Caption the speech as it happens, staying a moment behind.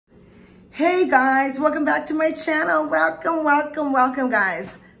Hey guys, welcome back to my channel. Welcome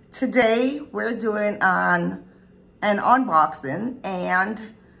guys. Today we're doing an unboxing, and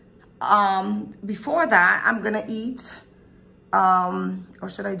before that I'm gonna eat or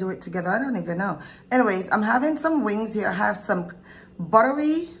should I do it together? I don't even know. Anyways, I'm having some wings here. I have some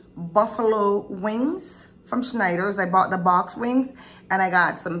buttery buffalo wings from Schneider's. I bought the box wings, and I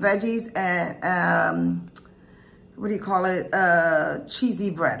got some veggies and what do you call it, cheesy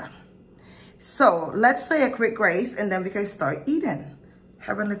bread. So let's say a quick grace and then we can start eating.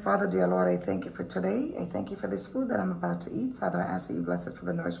 Heavenly Father, dear Lord, I thank you for today. I thank you for this food that I'm about to eat. Father, I ask that you bless it for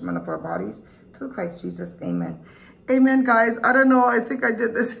the nourishment of our bodies. Through Christ Jesus, amen. Amen, guys. I don't know. I think I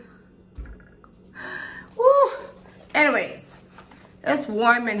did this. Woo. Anyways, it's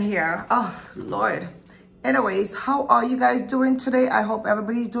warm in here. Oh, Lord. Anyways, how are you guys doing today? I hope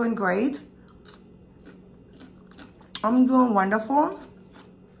everybody's doing great. I'm doing wonderful.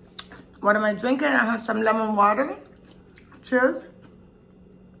 What am I drinking? I have some lemon water. Cheers.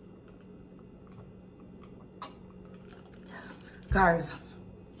 Guys,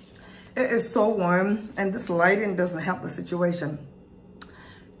 it is so warm and this lighting doesn't help the situation.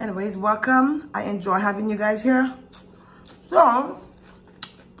 Anyways, welcome. I enjoy having you guys here. So,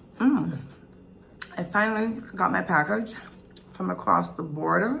 I finally got my package from across the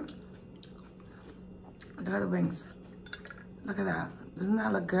border. Look at the wings. Look at that. Doesn't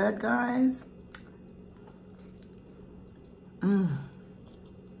that look good, guys? And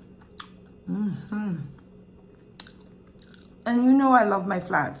you know I love my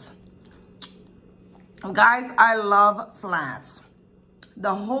flats. Guys, I love flats.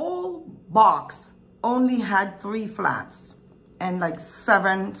 The whole box only had 3 flats and like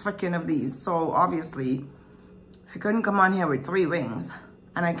 7 freaking of these. So obviously, I couldn't come on here with 3 wings.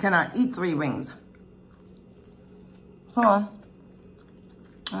 And I cannot eat 3 wings. So,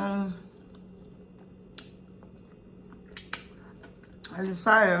 I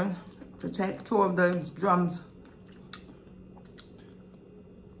decided to take 2 of those drums.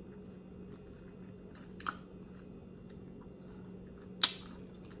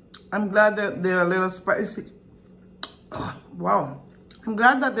 I'm glad that they're a little spicy. Oh, wow. I'm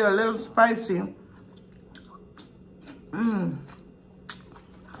glad that they're a little spicy. So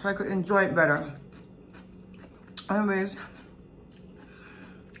I could enjoy it better. Anyways.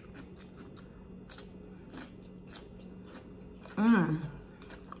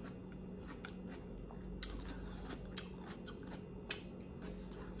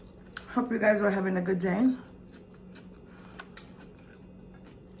 Hope you guys are having a good day.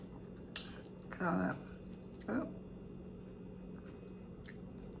 Look at all that. Oh.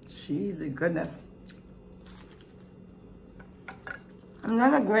 Cheesy goodness. I'm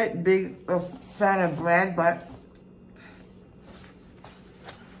not a great big fan of bread, but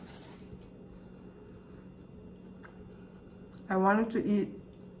I wanted to eat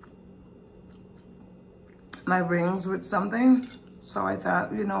my wings with something. So I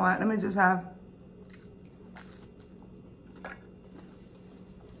thought, you know what, let me just have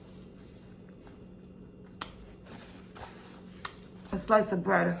a slice of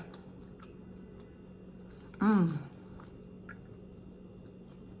bread.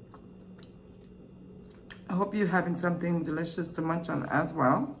 I hope you're having something delicious to munch on as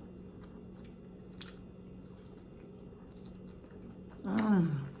well.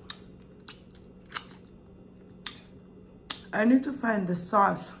 I need to find the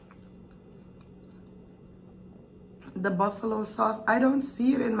sauce. The buffalo sauce. I don't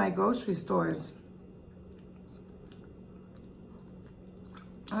see it in my grocery stores.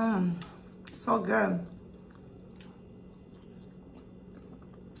 So good.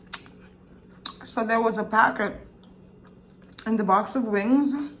 So there was a packet in the box of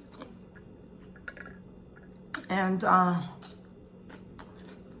wings. And, you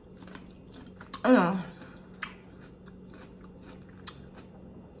know,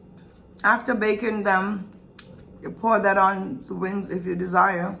 after baking them, you pour that on the wings if you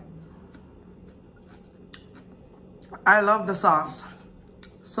desire. I love the sauce.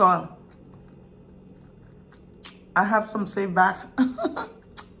 So, I have some saved back.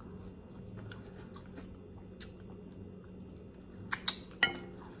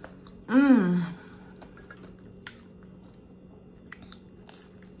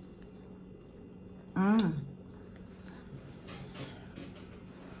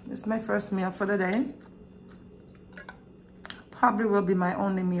 This is my first meal for the day. Probably will be my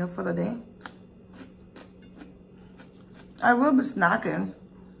only meal for the day. I will be snacking,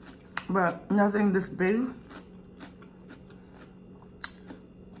 but nothing this big.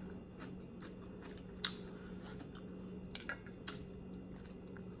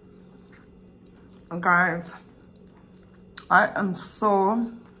 Guys, I am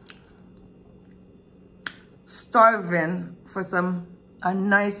so starving for a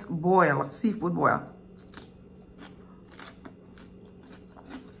nice boil, seafood boil.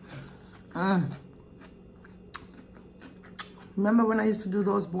 Remember when I used to do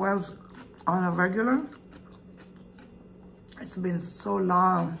those boils on a regular? It's been so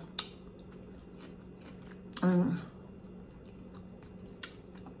long.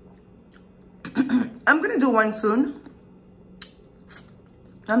 I'm gonna do one soon.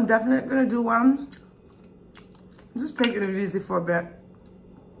 I'm definitely gonna do one. Just taking it easy for a bit.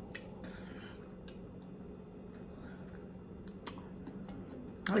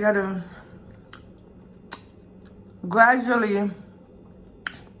 I gotta gradually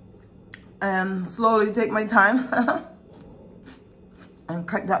and slowly take my time and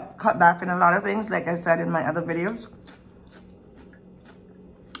cut back on a lot of things, like I said in my other videos.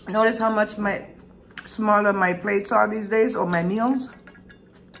 Notice how much smaller my plates are these days, or my meals.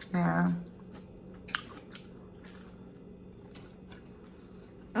 Yeah.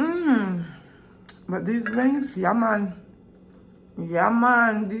 But these wings, yeah man. Yeah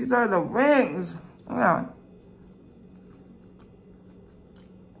man, these are the wings. Yeah.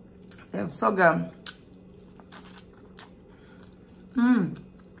 They're so good.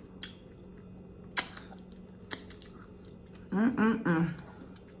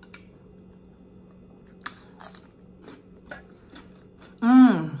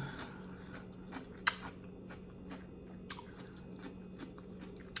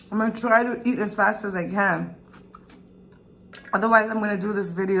 I'm gonna try to eat as fast as I can. Otherwise, I'm gonna do this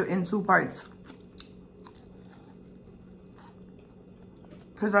video in 2 parts.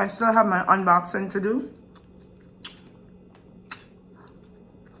 Because I still have my unboxing to do.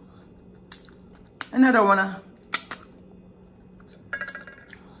 And I don't wanna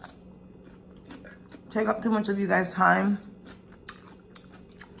take up too much of you guys' time.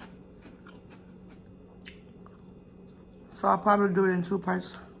 So I'll probably do it in 2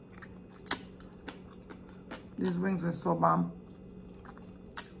 parts. These wings are so bomb.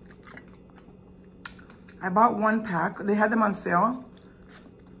 I bought 1 pack. They had them on sale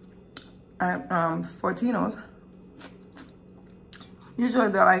at Fortino's. Usually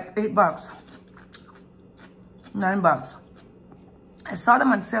they're like $8, $9. I saw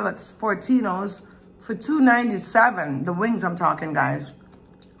them on sale at Fortino's for $2.97. The wings I'm talking, guys.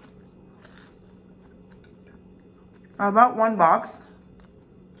 I bought 1 box.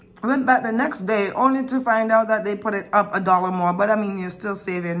 I went back the next day only to find out that they put it up $1 more. But I mean, you're still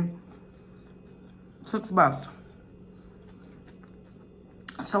saving $6.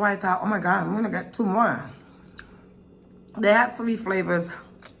 So I thought, oh my God, I'm gonna get 2 more. They have 3 flavors.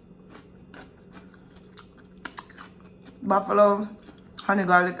 Buffalo, honey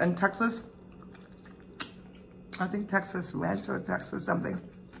garlic, and Texas. I think Texas ranch or Texas something.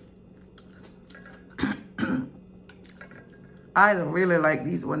 I really like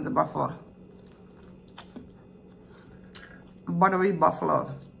these ones, buffalo. Buttery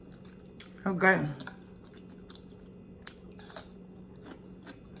buffalo. Okay.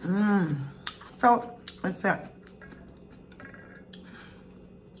 So, that's it.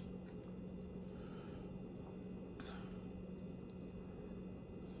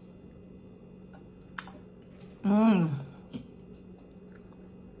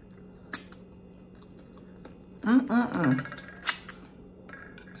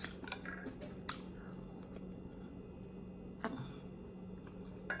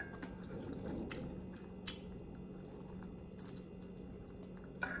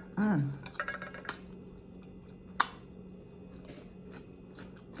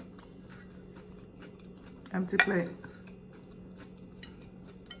 Empty plate.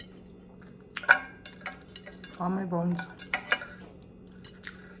 All my bones.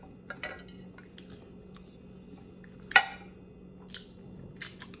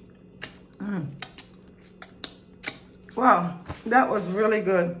 Wow, that was really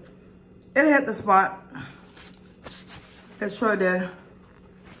good. It hit the spot. It sure did.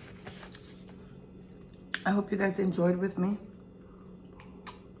 I hope you guys enjoyed with me.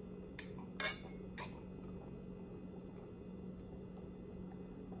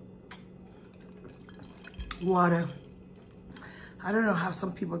 Water. I don't know how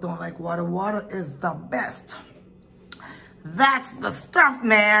some people don't like water. Water is the best. That's the stuff,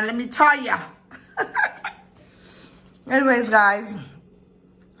 man. Let me tell ya. Anyways, guys.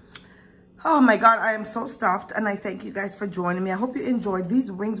 Oh my God, I am so stuffed, and I thank you guys for joining me. I hope you enjoyed.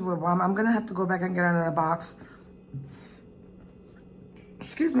 These wings were bomb. I'm gonna have to go back and get another box.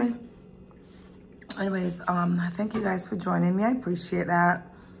 Excuse me. Anyways, thank you guys for joining me. I appreciate that.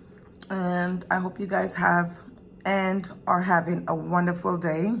 And I hope you guys have and are having a wonderful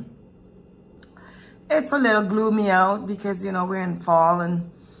day. It's a little gloomy out because, you know, we're in fall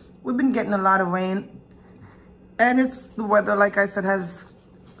and we've been getting a lot of rain. And it's the weather, like I said, has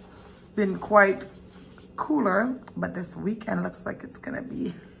been quite cooler. But this weekend looks like it's going to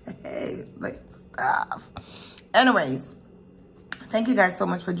be, hey, like stuff. Anyways, thank you guys so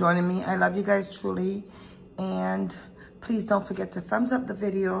much for joining me. I love you guys truly. And please don't forget to thumbs up the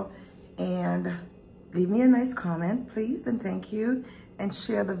video and leave me a nice comment, please. And thank you. And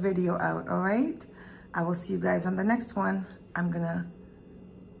share the video out, all right? I will see you guys on the next one. I'm gonna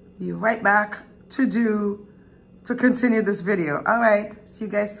be right back to continue this video. All right, see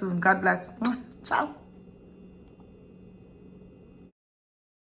you guys soon. God bless. Ciao.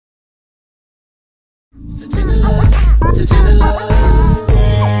 Sit in the love, sit in the love,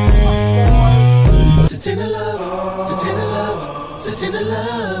 sit in the love, sit in the love, sit in the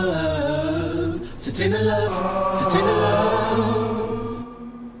love, sit in the love, sit in the love.